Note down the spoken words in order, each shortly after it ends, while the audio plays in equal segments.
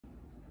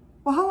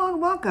Well, hello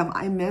and welcome.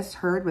 I'm Miss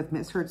Heard with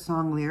Miss Heard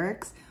Song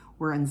Lyrics.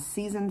 We're in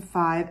Season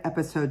 5,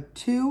 Episode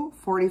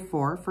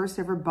 244, first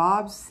ever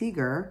Bob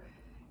Seger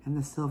and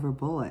the Silver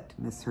Bullet,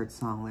 Miss Heard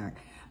Song Lyric.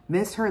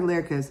 Miss Heard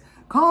lyric is,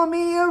 call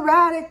me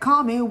erratic,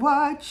 call me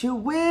what you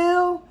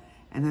will.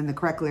 And then the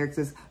correct lyrics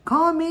is,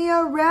 call me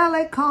a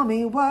relic, call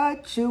me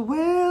what you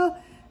will.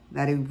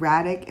 That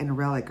erratic and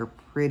relic are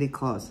pretty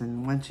close,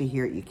 and once you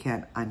hear it, you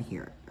can't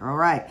unhear it. All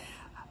right,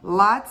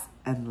 lots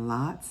and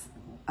lots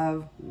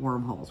of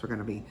wormholes we're going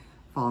to be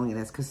following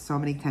this because so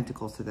many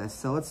tentacles to this.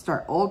 So let's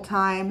start. Old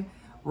Time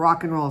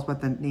Rock and Roll is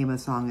what the name of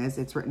the song is.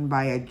 It's written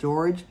by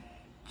George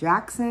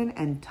Jackson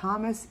and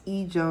Thomas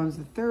E. Jones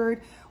III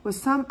with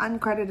some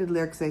uncredited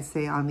lyrics, they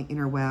say, on the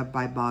interweb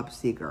by Bob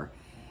Seger.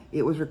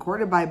 It was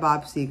recorded by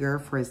Bob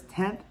Seger for his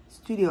 10th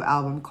studio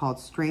album called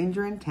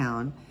Stranger in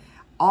Town,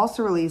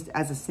 also released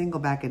as a single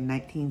back in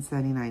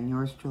 1979.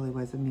 Yours truly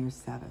was a mere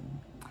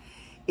 7.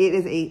 It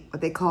is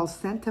what they call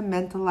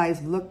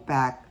sentimentalized look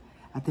back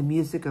at the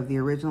music of the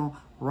original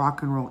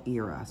rock and roll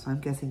era. So I'm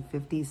guessing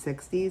 50s,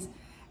 60s,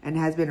 and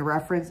has been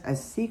referenced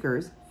as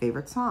Seger's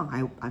favorite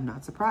song. I'm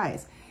not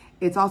surprised.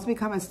 It's also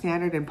become a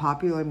standard in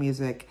popular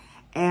music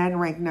and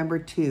ranked number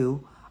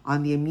 2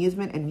 on the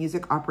Amusement and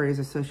Music Operators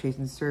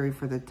Association survey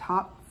for the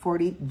top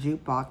 40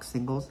 jukebox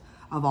singles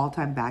of all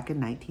time back in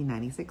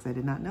 1996. I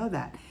did not know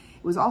that.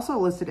 It was also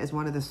listed as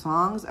one of the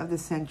songs of the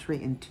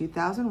century in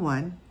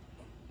 2001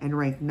 and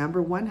ranked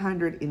number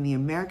 100 in the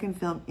American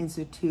Film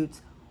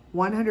Institute's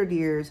 100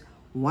 Years,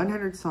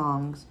 100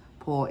 Songs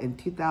poll in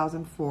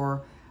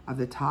 2004 of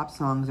the top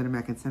songs in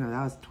American cinema.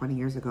 That was 20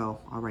 years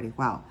ago already.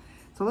 Wow.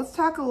 So let's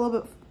talk a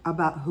little bit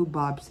about who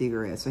Bob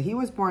Seger is. So he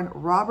was born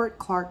Robert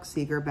Clark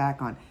Seger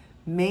back on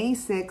May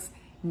 6,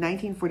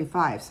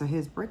 1945. So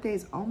his birthday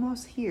is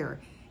almost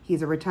here.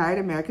 He's a retired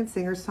American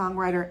singer,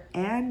 songwriter,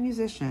 and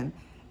musician,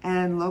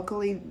 and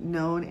locally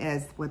known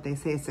as what they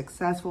say a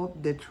successful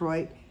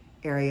Detroit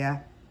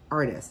area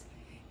artist.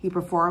 He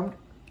performed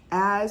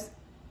as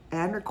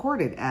and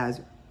recorded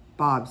as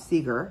Bob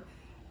Seger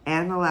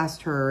and The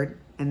Last Heard,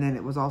 and then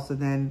it was also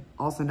known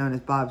as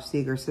Bob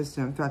Seger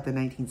System throughout the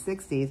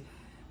 1960s,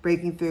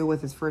 breaking through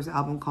with his first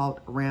album called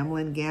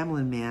Ramblin'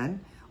 Gamblin'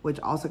 Man, which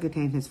also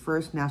contained his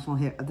first national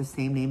hit of the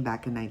same name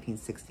back in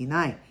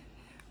 1969.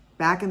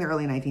 Back in the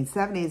early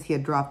 1970s, he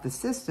had dropped the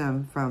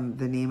System from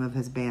the name of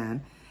his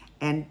band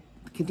and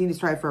continued to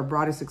strive for a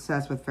broader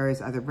success with various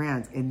other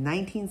brands. In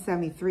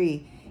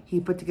 1973, he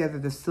put together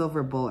the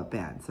Silver Bullet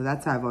Band. So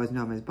that's how I've always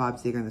known him, as Bob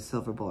Seger and the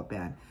Silver Bullet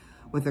Band,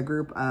 with a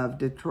group of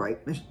Detroit,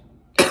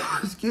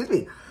 excuse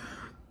me,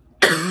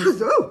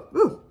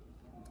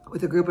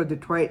 with a group of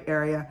Detroit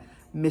area,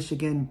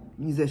 Michigan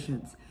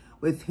musicians,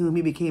 with whom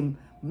he became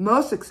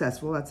most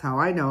successful, that's how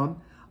I know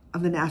him,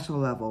 on the national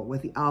level,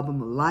 with the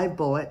album Live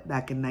Bullet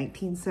back in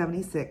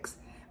 1976,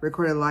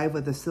 recorded live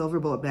with the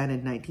Silver Bullet Band in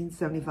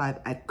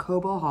 1975 at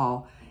Cobo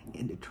Hall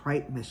in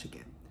Detroit,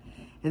 Michigan.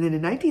 And then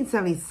in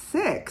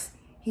 1976,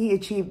 he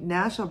achieved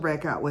national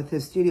breakout with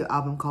his studio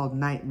album called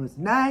Night Moves.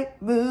 Night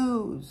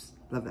Moves!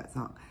 Love that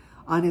song.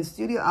 On his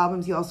studio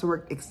albums, he also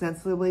worked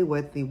extensively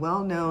with the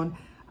well-known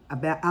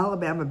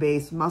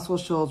Alabama-based Muscle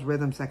Shoals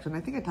Rhythm Section.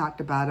 I think I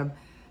talked about him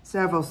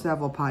several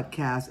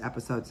podcast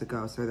episodes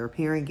ago, so they're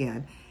appearing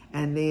again.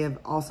 And they have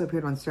also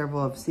appeared on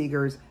several of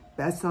Seger's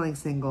best-selling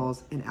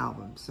singles and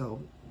albums.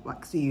 So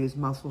likes to use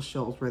Muscle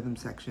Shoals Rhythm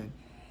Section.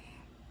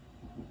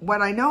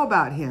 What I know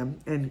about him,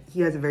 and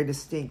he has a very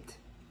distinct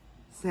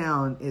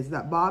sound, is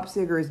that Bob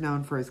Seger is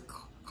known for his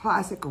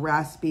classic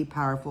raspy,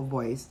 powerful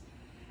voice,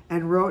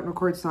 and wrote and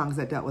recorded songs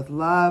that dealt with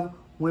love,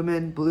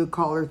 women,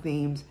 blue-collar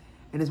themes,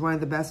 and is one of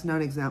the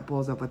best-known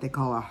examples of what they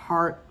call a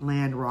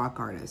heartland rock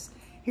artist.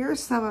 Here's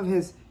some of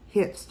his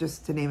hits,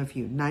 just to name a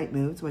few. Night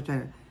Moves,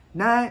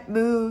 Night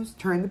Moves,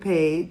 Turn the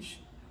Page,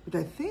 which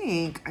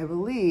I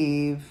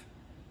believe,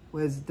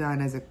 was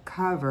done as a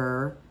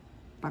cover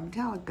by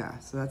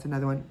Metallica. So that's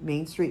another one.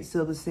 Main Street,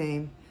 Still the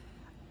Same.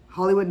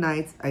 Hollywood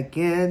Nights,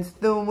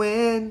 Against the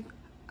Wind.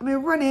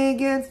 Running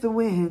against the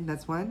wind.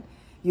 That's one.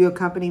 You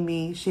Accompany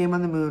Me, Shame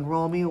on the Moon,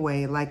 Roll Me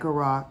Away, Like a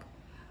Rock,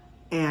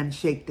 and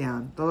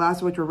Shakedown. The last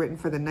of which were written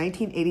for the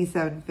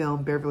 1987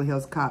 film Beverly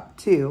Hills Cop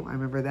 2. I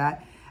remember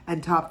that.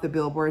 And topped the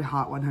Billboard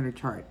Hot 100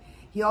 chart.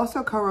 He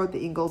also co-wrote the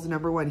Eagles'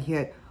 #1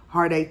 hit,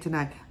 Heartache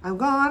Tonight. I'm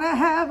gonna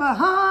have a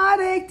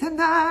heartache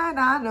tonight,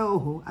 I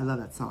know. I love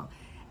that song.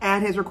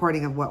 And his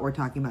recording of what we're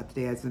talking about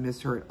today as the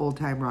misheard Old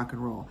Time Rock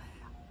and Roll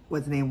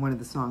was named one of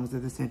the songs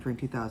of the century in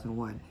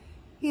 2001.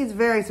 He is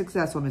very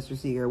successful, Mr.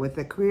 Seger. With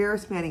a career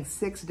spanning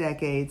 6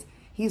 decades,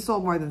 he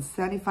sold more than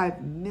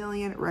 75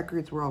 million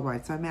records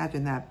worldwide. So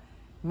imagine that.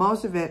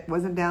 Most of it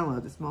wasn't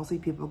downloads. It's mostly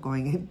people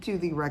going into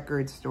the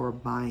record store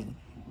buying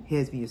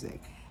his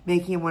music,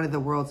 making him one of the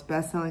world's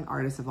best-selling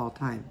artists of all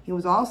time. He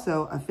was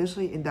also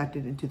officially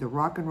inducted into the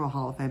Rock and Roll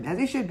Hall of Fame, as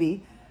he should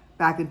be,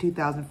 back in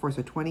 2004,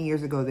 so 20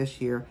 years ago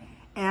this year,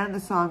 and the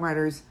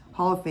Songwriters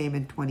Hall of Fame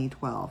in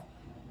 2012.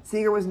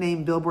 Seger was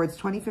named Billboard's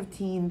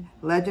 2015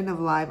 Legend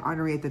of Live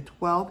honoree at the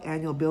 12th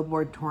Annual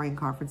Billboard Touring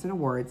Conference and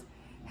Awards,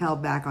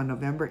 held back on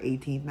November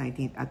 18th,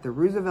 19th at the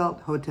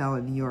Roosevelt Hotel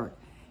in New York.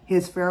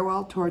 His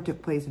farewell tour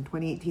took place in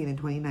 2018 and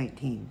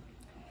 2019.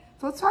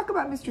 So let's talk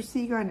about Mr.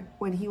 Seger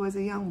when he was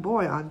a young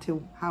boy on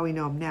to how we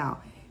know him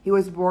now. He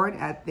was born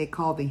at, they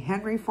call the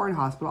Henry Ford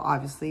Hospital,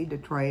 obviously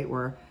Detroit,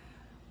 where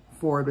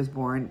Ford was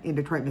born, in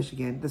Detroit,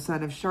 Michigan, the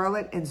son of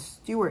Charlotte and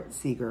Stuart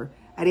Seger.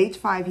 At age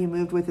 5, he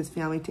moved with his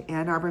family to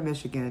Ann Arbor,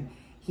 Michigan.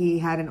 He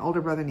had an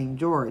older brother named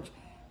George.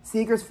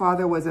 Seger's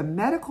father was a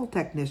medical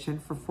technician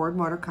for Ford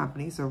Motor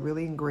Company, so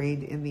really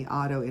ingrained in the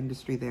auto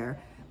industry there.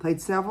 Played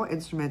several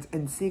instruments,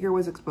 and Seger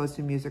was exposed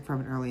to music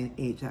from an early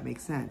age. That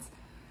makes sense.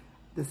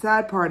 The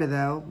sad part,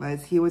 though,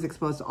 was he was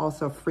exposed to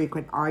also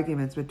frequent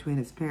arguments between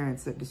his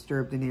parents that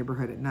disturbed the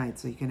neighborhood at night.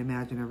 So you can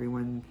imagine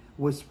everyone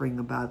whispering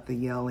about the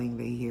yelling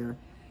they hear.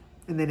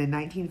 And then in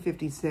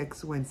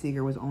 1956, when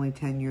Seger was only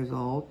 10 years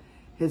old,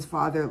 his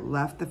father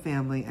left the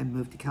family and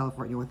moved to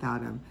California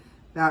without him.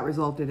 That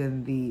resulted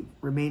in the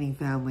remaining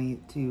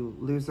family to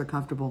lose their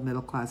comfortable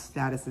middle-class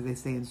status, as they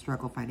say, and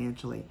struggle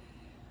financially.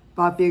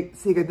 Bob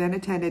Seger then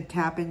attended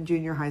Tappan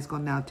Junior High School,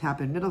 now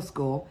Tappan Middle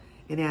School,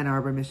 in Ann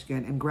Arbor,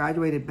 Michigan, and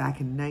graduated back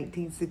in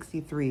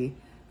 1963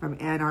 from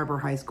Ann Arbor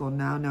High School,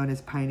 now known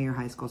as Pioneer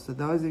High School. So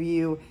those of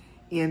you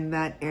in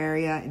that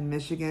area in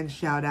Michigan,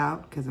 shout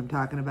out, because I'm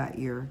talking about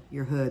your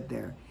hood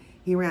there.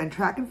 He ran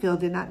track and field,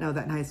 did not know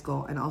that in high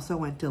school, and also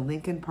went to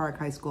Lincoln Park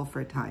High School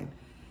for a time.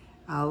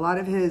 A lot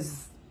of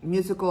his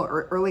musical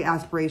or early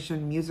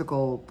aspiration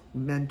musical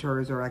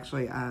mentors are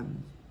actually,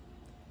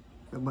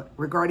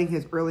 regarding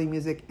his early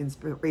music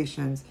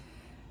inspirations,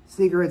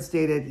 Seger had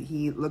stated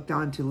he looked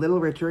on to Little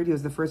Richard. He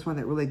was the first one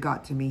that really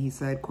got to me, he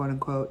said, quote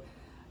unquote.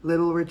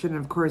 Little Richard, and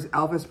of course,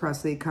 Elvis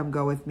Presley, Come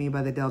Go With Me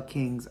by the Del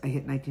Kings, a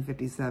hit in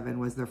 1957,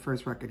 was the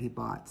first record he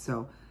bought.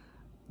 So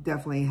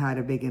definitely had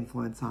a big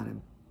influence on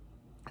him.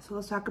 So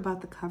let's talk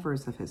about the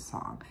covers of his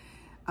song.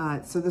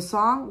 So the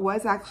song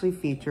was actually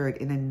featured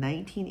in a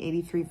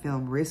 1983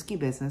 film, Risky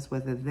Business,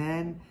 with the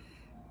then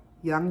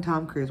young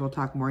Tom Cruise. We'll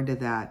talk more into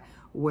that,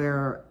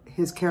 where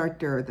his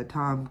character that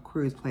Tom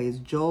Cruise plays,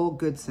 Joel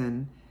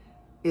Goodson,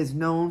 is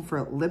known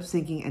for lip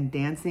syncing and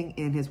dancing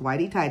in his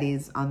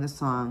whitey-tighties on the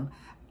song.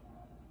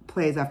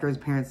 Plays after his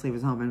parents leave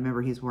his home. And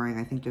remember, he's wearing,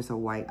 I think, just a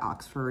white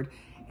Oxford,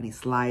 and he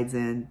slides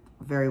in.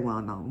 Very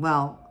well known.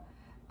 Well,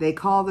 they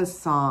call this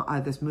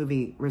song, this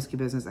movie, Risky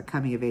Business, a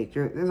coming of age.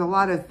 There's a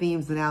lot of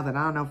themes now that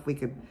I don't know if we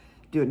could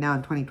do it now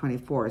in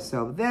 2024.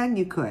 So then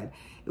you could.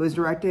 It was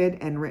directed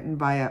and written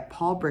by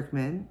Paul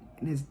Brickman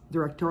in his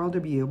directorial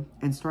debut,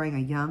 and starring a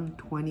young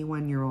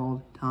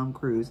 21-year-old Tom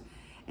Cruise,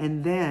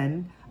 and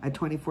then a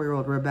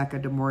 24-year-old Rebecca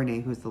De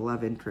Mornay, who's the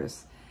love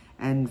interest,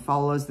 and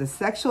follows the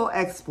sexual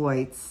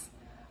exploits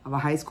of a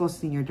high school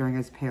senior during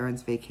his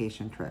parents'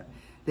 vacation trip.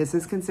 This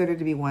is considered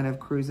to be one of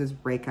Cruise's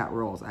breakout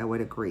roles, I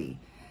would agree.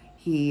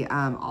 He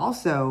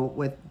also,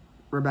 with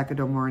Rebecca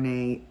De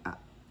Mornay,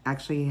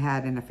 actually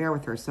had an affair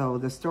with her. So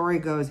the story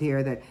goes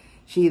here that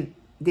she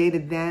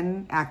dated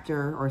then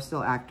actor, or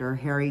still actor,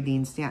 Harry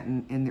Dean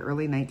Stanton in the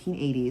early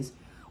 1980s,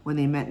 when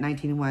they met in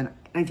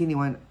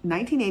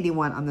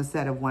 1981 on the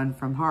set of One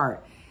from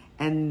Heart.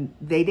 And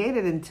they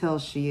dated until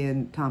she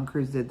and Tom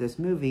Cruise did this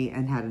movie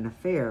and had an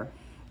affair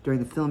during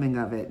the filming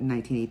of it in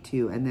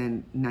 1982. And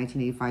then in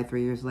 1985,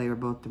 3 years later,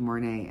 both De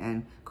Mornay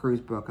and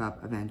Cruise broke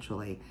up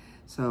eventually.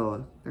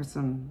 So there's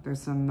some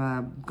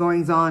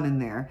goings on in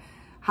there.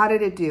 How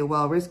did it do?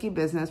 Well, Risky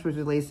Business was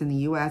released in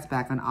the U.S.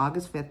 back on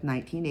August 5th,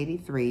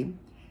 1983.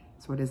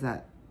 So what is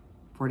that?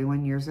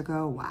 41 years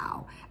ago?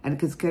 Wow. And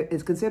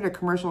it's considered a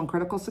commercial and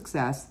critical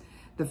success.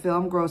 The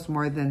film grossed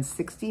more than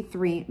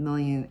 $63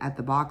 million at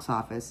the box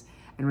office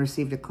and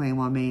received acclaim,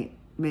 while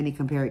many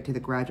compare it to The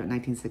Graduate in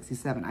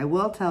 1967. I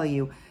will tell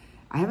you,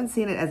 I haven't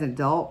seen it as an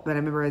adult, but I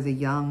remember as a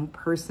young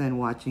person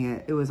watching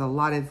it, it was a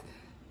lot of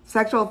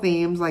sexual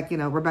themes, like, you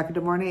know, Rebecca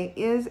De Mornay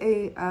is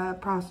a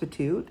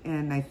prostitute,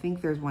 and I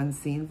think there's one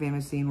scene,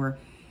 famous scene, where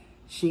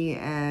she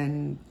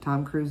and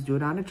Tom Cruise do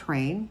it on a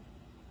train,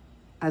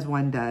 as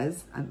one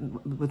does,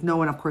 with no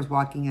one, of course,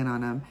 walking in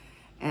on him.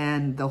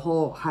 And the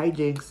whole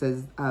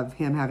hijinks of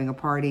him having a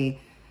party,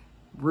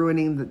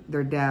 ruining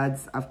their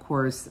dad's, of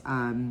course,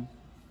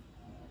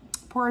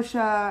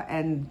 Porsche,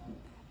 and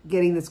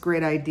getting this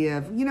great idea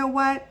of, you know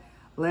what,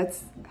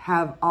 let's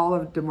have all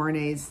of De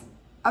Mornay's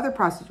other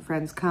prostitute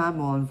friends come.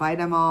 We'll invite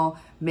them all,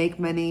 make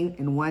money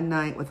in one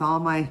night with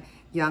all my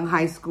young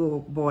high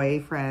school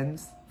boy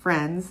friends,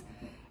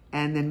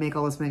 and then make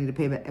all this money to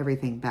pay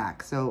everything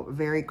back. So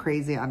very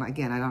crazy. And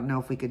again, I don't know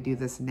if we could do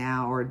this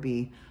now, or it'd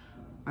be,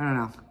 I don't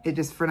know. It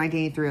just, for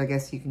 1983, I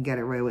guess you can get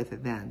away with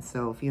it then.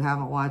 So if you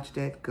haven't watched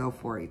it, go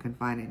for it. You can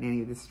find it in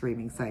any of the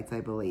streaming sites,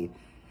 I believe.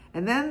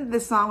 And then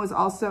this song was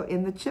also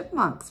in the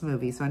Chipmunks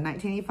movie. So in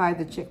 1985,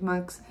 the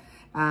Chipmunks,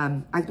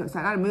 it's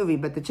not a movie,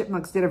 but the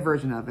Chipmunks did a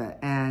version of it.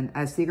 And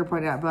as Seger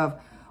pointed out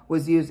above,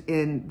 was used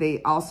in,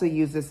 they also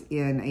used this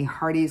in a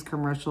Hardee's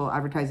commercial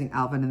advertising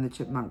Alvin and the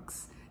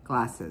Chipmunks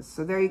glasses.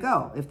 So there you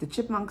go. If the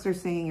Chipmunks are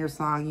singing your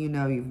song, you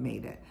know you've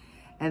made it.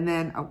 And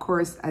then, of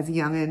course, as a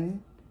youngin',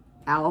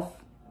 Alf,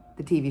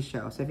 the TV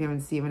show. So if you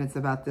haven't seen it, it's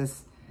about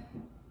this,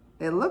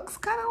 it looks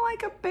kind of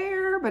like a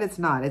bear, but it's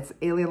not. It's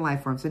alien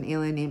life form. It's an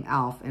alien named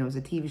Alf, and it was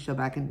a TV show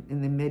back in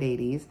the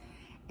mid-'80s.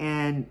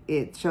 And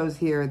it shows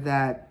here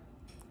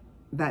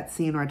that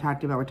scene where I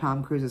talked about where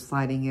Tom Cruise is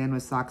sliding in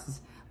with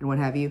socks and what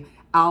have you.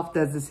 Alf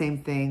does the same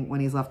thing when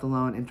he's left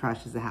alone and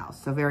trashes the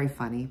house. So very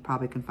funny.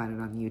 Probably can find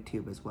it on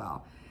YouTube as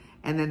well.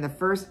 And then the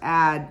first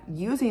ad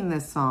using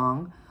this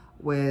song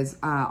was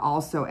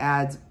also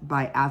ads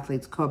by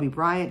athletes Kobe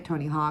Bryant,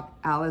 Tony Hawk,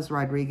 Alice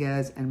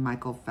Rodriguez, and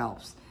Michael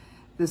Phelps.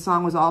 This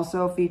song was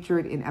also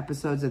featured in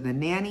episodes of The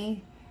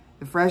Nanny,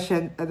 The Fresh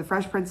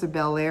Prince of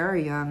Bel-Air,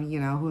 young, you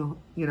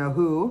know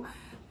who,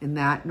 in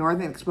that,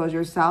 Northern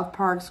Exposure, South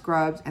Park,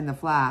 Scrubs, and The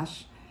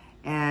Flash.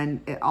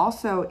 And it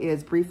also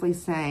is briefly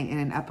sang in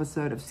an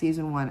episode of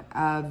season 1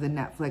 of the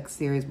Netflix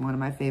series, one of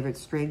my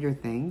favorites, Stranger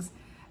Things,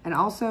 and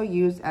also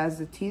used as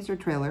the teaser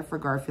trailer for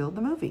Garfield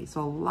the movie.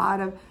 So a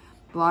lot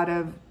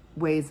of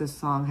ways this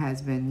song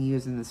has been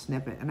used in the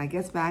snippet. And I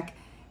guess back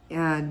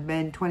in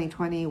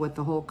 2020 with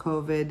the whole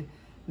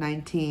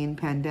COVID-19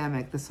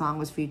 pandemic, the song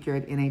was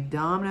featured in a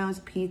Domino's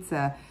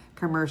Pizza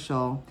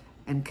commercial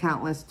and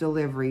countless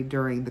delivery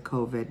during the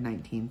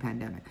COVID-19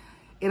 pandemic.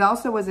 It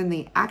also was in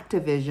the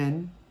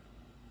Activision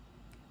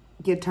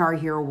Guitar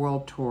Hero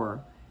World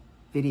Tour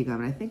video game,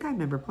 and I think I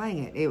remember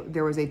playing it.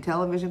 There was a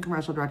television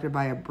commercial directed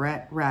by a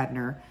Brett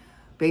Ratner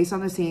based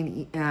on the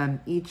scene,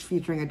 each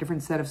featuring a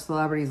different set of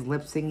celebrities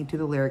lip-syncing to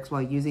the lyrics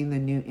while using the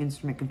new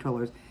instrument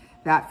controllers.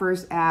 That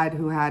first ad,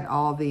 who had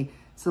all the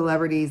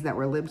celebrities that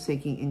were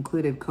lip-syncing,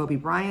 included Kobe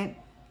Bryant,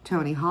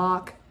 Tony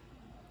Hawk,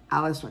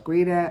 Alex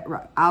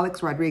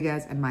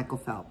Rodriguez, and Michael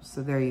Phelps.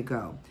 So there you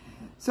go.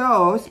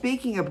 So,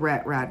 speaking of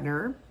Brett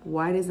Ratner,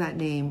 why does that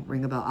name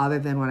ring a bell, other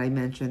than what I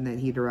mentioned that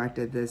he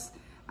directed this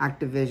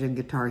Activision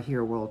Guitar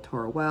Hero World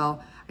Tour?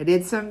 Well, I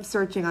did some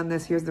searching on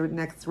this. Here's the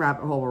next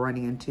rabbit hole we're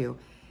running into.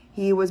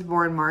 He was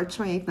born March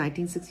 28,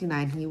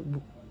 1969.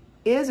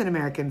 He is an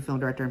American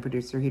film director and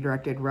producer. He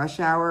directed Rush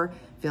Hour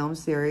film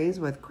series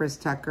with Chris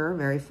Tucker,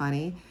 very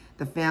funny,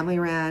 The Family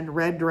Man,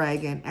 Red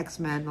Dragon,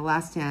 X-Men, The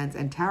Last Dance,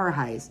 and Tower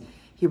Heist.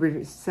 He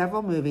produced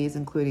several movies,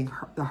 including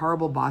the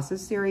Horrible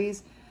Bosses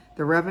series,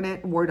 The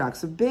Revenant, and War Dogs,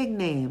 so big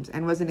names,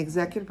 and was an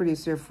executive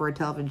producer for a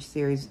television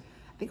series,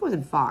 I think it was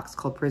in Fox,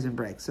 called Prison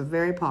Break, so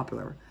very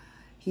popular.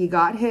 He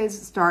got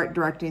his start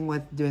directing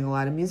with doing a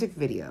lot of music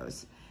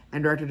videos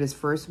and directed his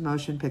first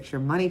motion picture,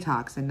 Money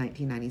Talks, in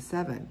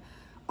 1997.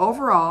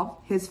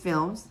 Overall, his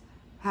films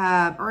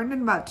have earned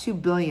him about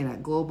 $2 billion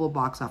at global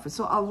box office,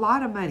 so a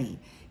lot of money.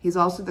 He's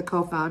also the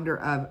co-founder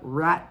of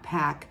Rat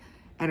Pack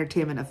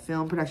Entertainment, a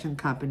film production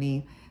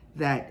company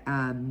that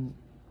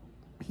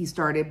he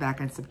started back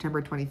in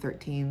September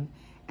 2013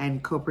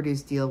 and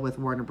co-produced deal with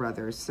Warner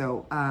Brothers.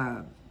 So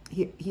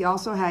he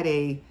also had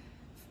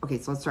okay,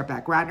 so let's start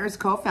back. Ratner's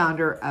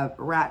co-founder of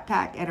Rat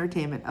Pack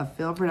Entertainment, a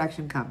film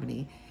production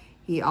company.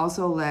 He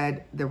also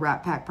led the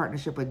Rat Pack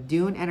partnership with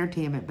Dune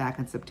Entertainment back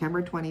in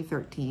September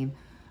 2013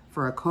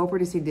 for a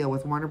co-producing deal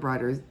with Warner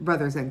Brothers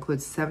that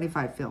includes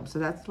 75 films. So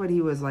that's what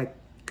he was like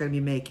going to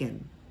be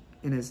making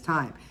in his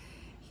time.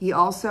 He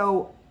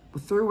also,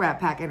 through Rat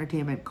Pack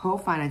Entertainment,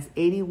 co-financed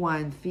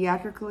 81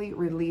 theatrically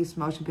released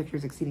motion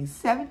pictures exceeding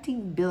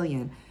 $17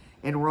 billion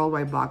in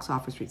worldwide box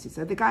office receipts.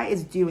 So the guy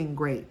is doing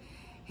great.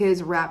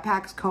 His Rat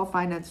Pack's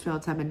co-financed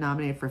films have been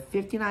nominated for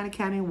 59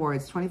 Academy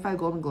Awards, 25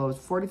 Golden Globes,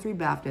 43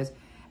 BAFTAs,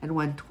 and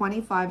won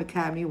 25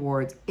 Academy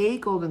Awards,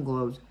 8 Golden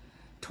Globes,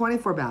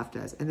 24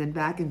 BAFTAs. And then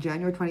back in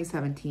January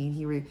 2017,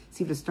 he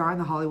received a star on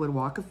the Hollywood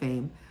Walk of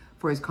Fame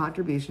for his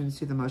contributions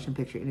to the motion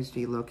picture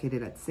industry,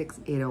 located at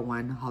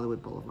 6801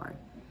 Hollywood Boulevard.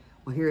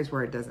 Well, here's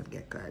where it doesn't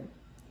get good.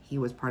 He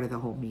was part of the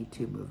whole Me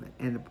Too movement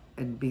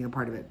and being a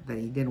part of it that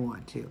he didn't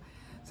want to.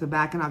 So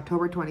back in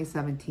October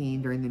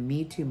 2017, during the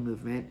Me Too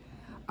movement,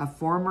 a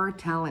former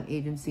talent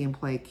agency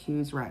employee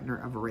accused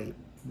Ratner of rape.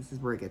 This is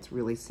where it gets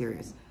really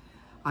serious.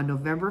 On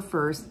November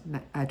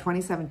 1st,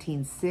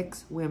 2017,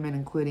 6 women,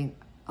 including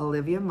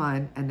Olivia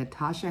Munn and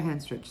Natasha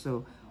Henstridge,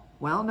 so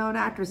well-known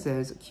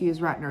actresses,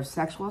 accused Ratner of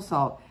sexual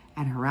assault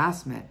and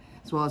harassment,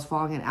 as well as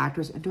following an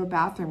actress into a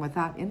bathroom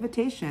without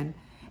invitation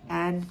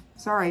and,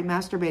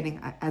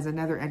 masturbating as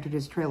another entered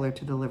his trailer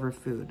to deliver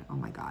food. Oh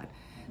my God.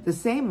 The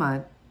same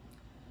month,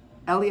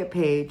 Elliot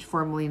Page,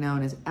 formerly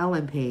known as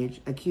Ellen Page,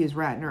 accused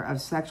Ratner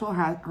of sexual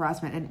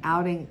harassment and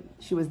outing,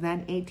 she was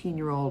then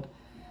 18-year-old,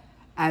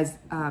 as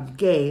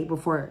gay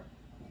before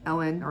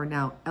Ellen, or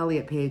now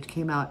Elliot Page,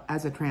 came out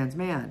as a trans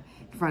man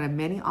in front of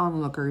many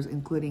onlookers,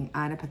 including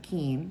Anna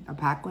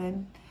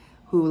Paquin,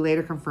 who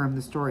later confirmed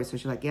the story. So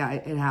she's like, yeah,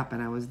 it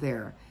happened. I was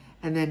there.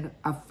 And then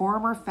a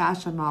former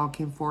fashion model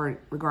came forward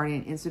regarding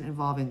an incident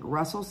involving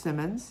Russell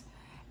Simmons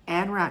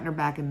and Ratner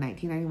back in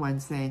 1991,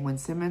 saying when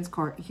Simmons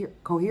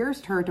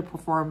coerced her to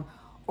perform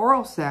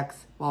oral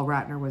sex while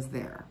Ratner was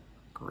there.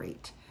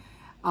 Great.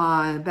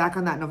 Back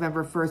on that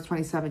November 1st,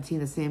 2017,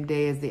 the same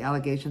day as the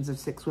allegations of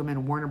 6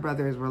 women, Warner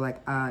Brothers were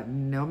like,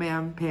 no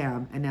ma'am,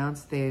 Pam,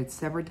 announced they had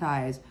severed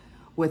ties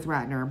with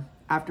Ratner.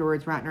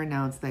 Afterwards, Ratner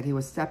announced that he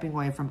was stepping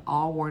away from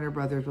all Warner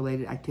Brothers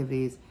related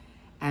activities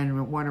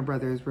and Warner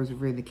Brothers was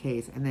reviewing the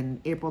case. And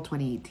then in April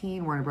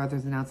 2018, Warner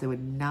Brothers announced they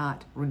would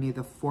not renew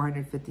the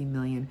 $450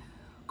 million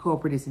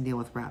co-producing deal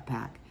with Rat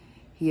Pack.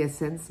 He has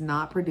since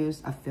not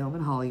produced a film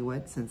in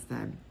Hollywood since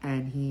then,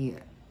 and he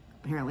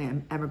apparently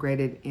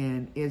emigrated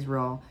in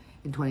Israel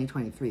in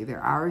 2023.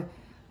 There are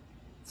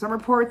some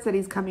reports that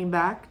he's coming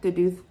back to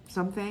do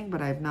something,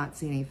 but I've not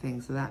seen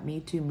anything. So that Me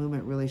Too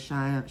movement really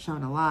shone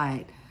a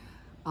light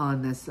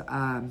on this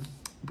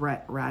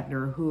Brett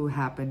Ratner, who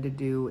happened to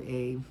do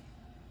a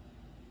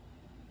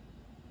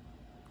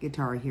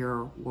Guitar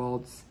Hero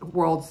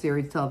World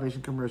Series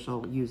television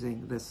commercial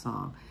using this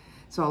song.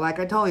 So like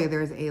I told you,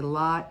 there's a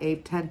lot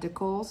of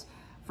tentacles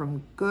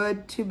from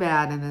good to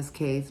bad in this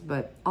case.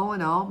 But all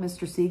in all,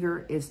 Mr.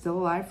 Seger is still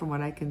alive from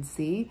what I can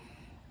see.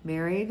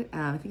 Married,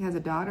 I think has a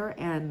daughter,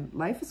 and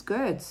life is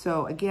good.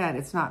 So again,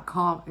 it's not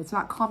call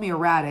me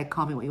erratic,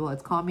 call me what you will.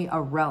 It's call me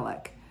a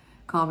relic.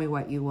 Call me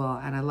what you will.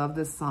 And I love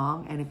this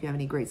song. And if you have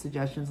any great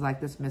suggestions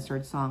like this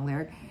misheard song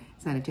lyric,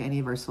 send it to any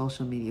of our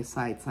social media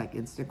sites like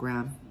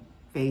Instagram,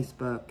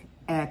 Facebook,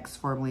 X,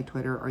 formerly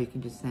Twitter, or you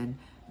can just send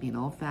me an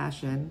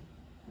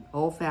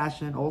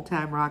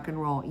old-time rock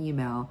and roll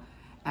email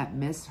at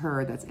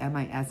misheard, that's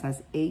MISSHEARD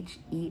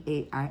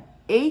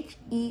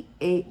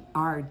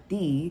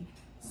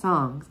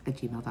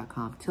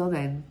songs@gmail.com. Till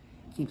then,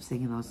 keep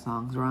singing those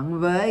songs wrong.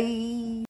 Bye.